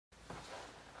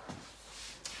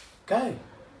Okay,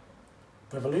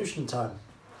 revolution time.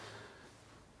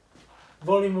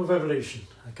 Volume of revolution,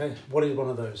 okay, what is one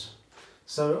of those?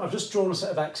 So I've just drawn a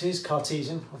set of axes,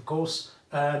 Cartesian of course,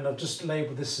 and I've just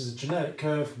labelled this as a generic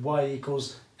curve, y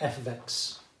equals f of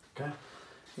x, okay.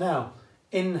 Now,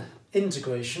 in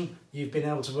integration, you've been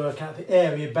able to work out the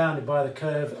area bounded by the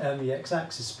curve and the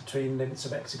x-axis between limits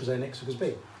of x equals a and x equals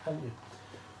b, haven't you?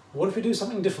 What if we do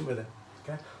something different with it?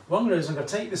 Okay. What I'm going to do is I'm going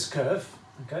to take this curve,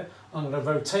 okay, I'm going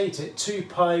to rotate it 2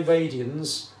 pi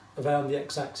radians around the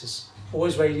x-axis.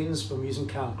 Always radians when we're using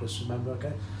calculus, remember,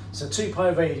 okay? So 2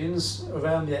 pi radians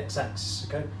around the x-axis,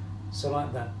 okay? So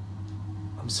like that.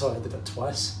 I'm sorry, I did that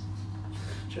twice.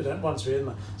 Should have done it once, really,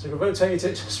 didn't I? So I'm going to rotate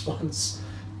it just once,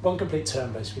 one complete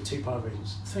term basically, 2 pi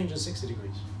radians, 360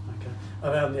 degrees, okay,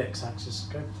 around the x-axis,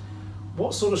 okay?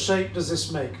 What sort of shape does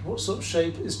this make? What sort of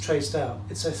shape is traced out?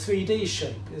 It's a 3D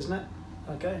shape, isn't it?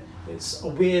 Okay, it's a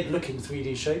weird looking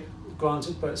 3D shape,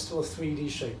 granted, but it's still a 3D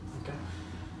shape, okay?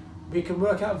 We can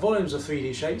work out volumes of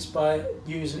 3D shapes by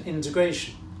using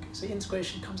integration. Okay, so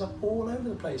integration comes up all over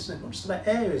the place, isn't it? Not just about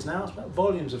areas now, it's about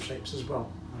volumes of shapes as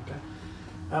well, okay?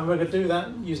 And we're going to do that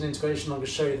using integration. I'm going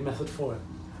to show you the method for it,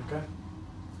 okay?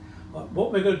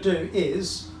 What we're going to do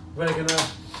is we're going to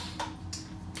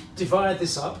divide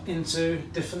this up into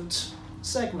different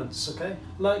segments, okay?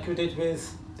 Like we did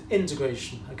with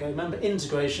integration, okay? Remember,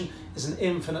 integration is an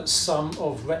infinite sum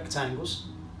of rectangles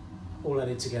all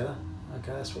added together,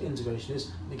 okay? That's what integration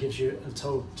is, and it gives you a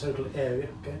total area,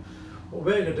 okay? What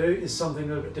we're going to do is something a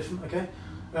little bit different, okay?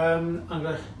 I'm going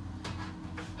to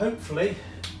hopefully,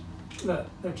 look,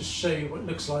 I'll just show you what it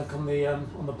looks like on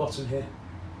the bottom here.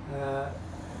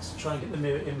 Let's try and get the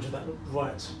mirror image of that look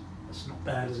right. That's not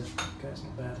bad, is it? Okay, it's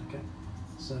not bad, okay?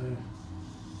 So,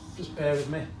 just bear with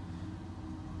me.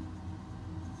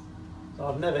 So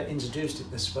I've never introduced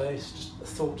it this way, it's just a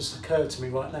thought just occurred to me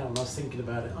right now when I was thinking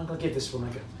about it. I'm going to give this one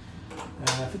a go.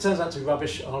 If it turns out to be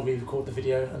rubbish, I'll re-record the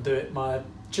video and do it my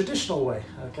traditional way,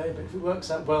 okay? But if it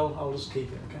works out well, I'll just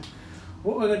keep it, okay?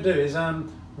 What we're going to do is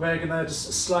we're going to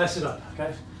just slice it up,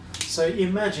 okay? So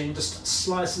imagine just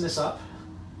slicing this up.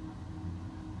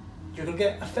 You're going to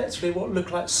get effectively what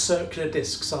look like circular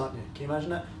discs, aren't you? Can you imagine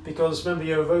that? Because remember,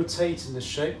 you're rotating this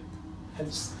shape,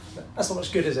 hence that's not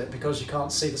much good, is it? Because you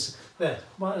can't see this. There,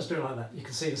 might as well do it like that. You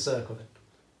can see the circle then.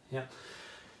 Yeah.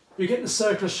 You're getting the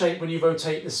circular shape when you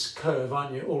rotate this curve,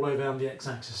 aren't you? All the way around the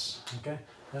x-axis. Okay.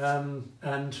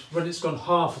 And when it's gone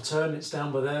half a turn, it's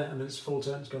down by there, and then it's full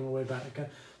turn, it's gone all the way back. Okay.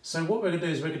 So what we're going to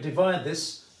do is we're going to divide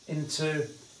this into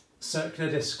circular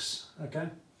discs. Okay.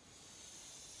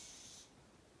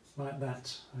 Like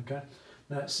that. Okay.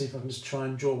 Now let's see if I can just try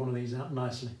and draw one of these out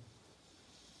nicely.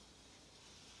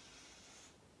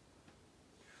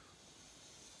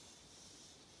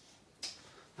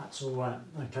 That's all right,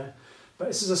 okay. But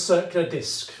this is a circular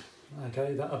disc,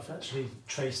 okay, that I've actually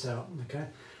traced out, okay.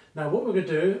 Now what we're going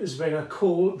to do is we're going to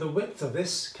call the width of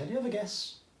this, can you have a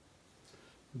guess?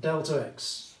 Delta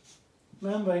x.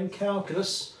 Remember, in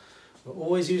calculus, we're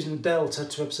always using delta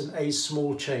to represent a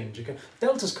small change, okay.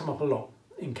 Deltas come up a lot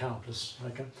in calculus,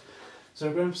 okay. So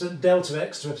we're going to represent delta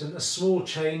x to represent a small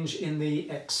change in the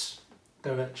x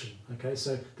direction, okay.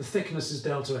 So the thickness is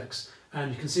delta x,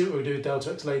 and you can see what we'll do with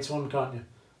delta x later on, can't you?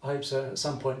 I hope so. At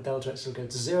some point delta x will go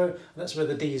to 0, and that's where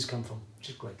the d's come from, which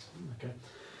is great. Okay.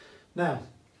 Now,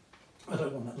 I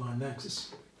don't want that line there because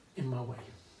it's in my way.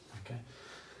 Okay.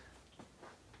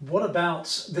 What about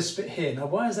this bit here? Now,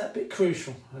 why is that bit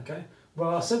crucial? Okay.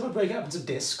 Well, I said we'll break it up into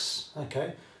discs.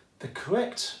 Okay. The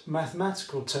correct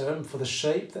mathematical term for the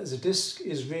shape that is a disc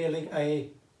is really a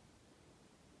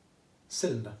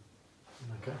cylinder.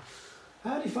 Okay.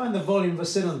 How do you find the volume of a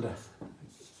cylinder?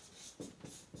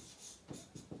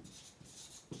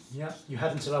 Yeah, you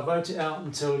had until I wrote it out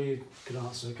until you could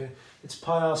answer, okay? It's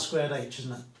pi r squared h,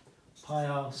 isn't it? Pi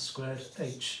r squared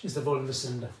h is the volume of a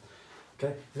cylinder,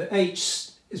 okay? The h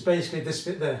is basically this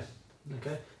bit there,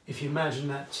 okay? If you imagine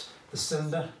that the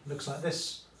cylinder looks like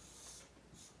this,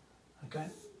 okay?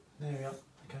 There we are,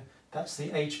 okay? That's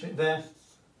the h bit there,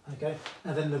 okay?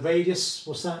 And then the radius,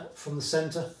 what's that? From the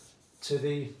centre to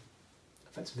the,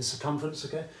 effectively the circumference,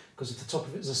 okay? Because if the top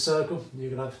of it is a circle, you're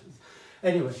going to have,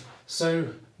 anyway, so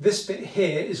this bit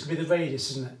here is going to be the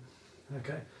radius, isn't it?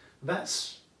 Okay,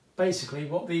 that's basically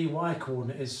what the y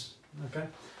coordinate is, okay?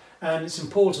 And it's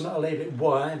important that I label it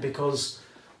y because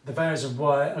the values of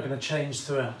y are going to change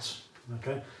throughout,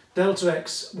 okay? Delta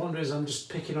x, one reason I'm just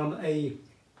picking on a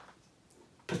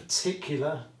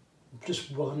particular,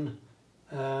 just one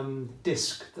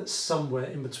disc that's somewhere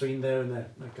in between there and there,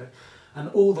 okay? And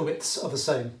all the widths are the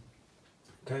same,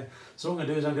 okay? So what I'm going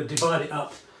to do is I'm going to divide it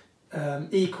up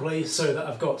equally, so that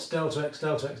I've got delta x,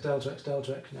 delta x, delta x,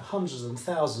 delta x, hundreds and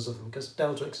thousands of them, because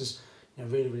delta x is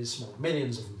really, really small,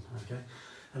 millions of them, okay?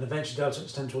 And eventually delta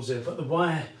x tends towards 0, but the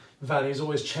y value is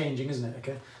always changing, isn't it,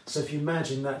 okay? So if you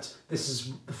imagine that this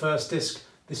is the first disk,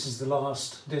 this is the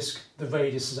last disk, the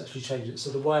radius is actually changing. So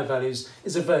the y value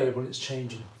is a variable, it's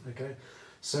changing, okay?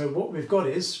 So what we've got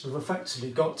is, we've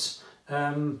effectively got,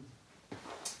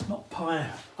 not pi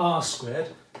r squared,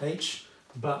 h,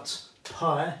 but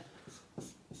pi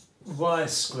y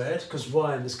squared, because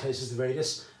y in this case is the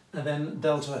radius, and then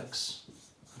delta x,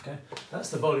 okay? That's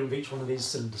the volume of each one of these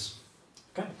cylinders,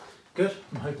 okay? Good,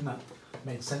 I'm hoping that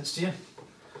made sense to you.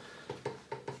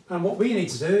 And what we need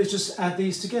to do is just add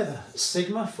these together.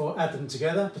 Sigma, for add them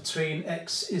together, between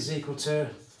x is equal to,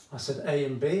 I said a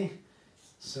and b,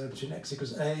 so between x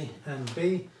equals a and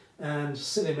b, and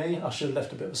silly me, I should have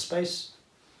left a bit of space.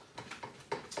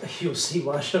 You'll see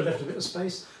why I should have left a bit of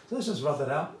space. So let's just rub that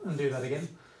out and do that again.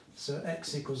 So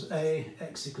x equals a,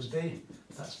 x equals b,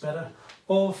 that's better,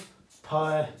 of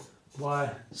pi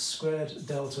y squared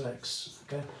delta x,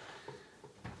 okay?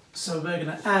 So we're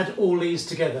going to add all these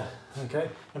together, okay?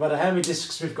 No matter how many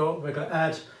discs we've got, we're going to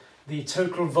add the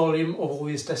total volume of all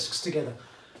these discs together.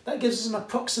 That gives us an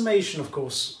approximation, of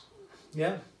course,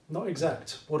 yeah? Not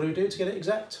exact. What do we do to get it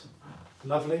exact?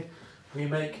 Lovely. We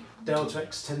make delta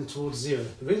x tend towards 0.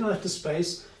 The reason I left the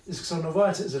space is because I'm going to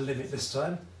write it as a limit this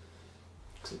time,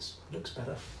 because it looks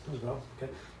better as well,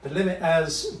 okay? The limit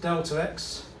as delta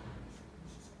x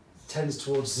tends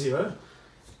towards 0.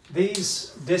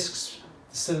 These discs,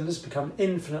 the cylinders, become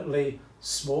infinitely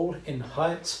small in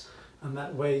height, and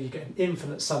that way you get an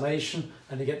infinite summation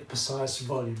and you get the precise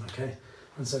volume, okay?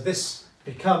 And so this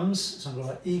becomes, so I'm going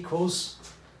to write equals,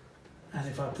 and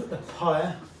if I put the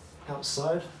pi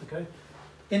outside, okay,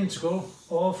 integral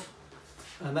of,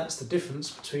 and that's the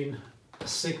difference between a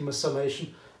sigma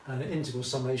summation and an integral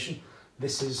summation.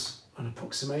 This is an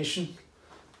approximation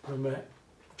when we're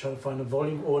trying to find a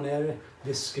volume or an area.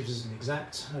 This gives us an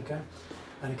exact, okay?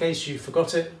 And in case you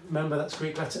forgot it, remember that's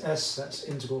Greek letter S, that's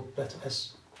integral letter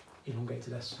S,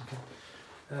 elongated S,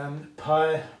 okay?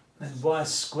 Pi, then y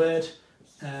squared,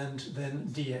 and then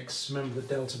dx. Remember the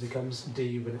delta becomes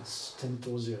d when it's 10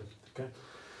 to 0, okay?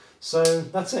 So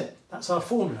that's it, that's our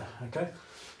formula, okay?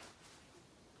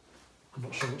 I'm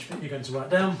not sure which bit you're going to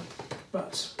write down,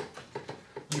 but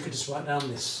you could just write down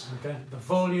this, okay? The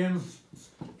volume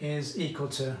is equal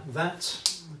to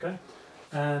that, okay?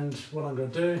 And what I'm going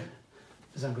to do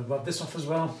is I'm going to rub this off as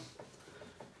well,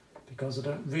 because I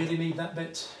don't really need that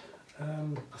bit.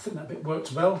 I think that bit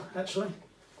worked well, actually.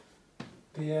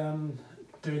 The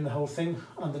doing the whole thing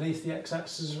underneath the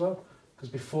x-axis as well, because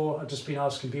before I'd just been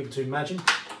asking people to imagine.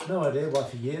 No idea why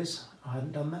for years I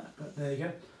hadn't done that, but there you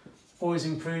go. Always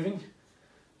improving.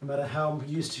 No matter how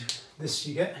used to this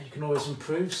you get, you can always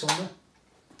improve somewhere.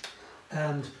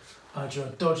 And I drew a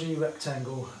dodgy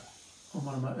rectangle on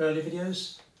one of my early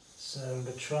videos, so I'm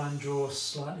going to try and draw a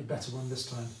slightly better one this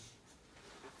time.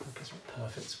 I guess it's not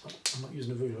perfect, but I'm not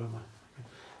using a ruler, am I? Okay.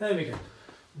 There we go.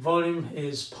 Volume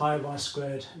is pi y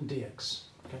squared dx.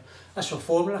 Okay. That's your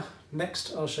formula.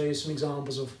 Next, I'll show you some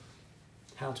examples of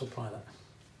how to apply that.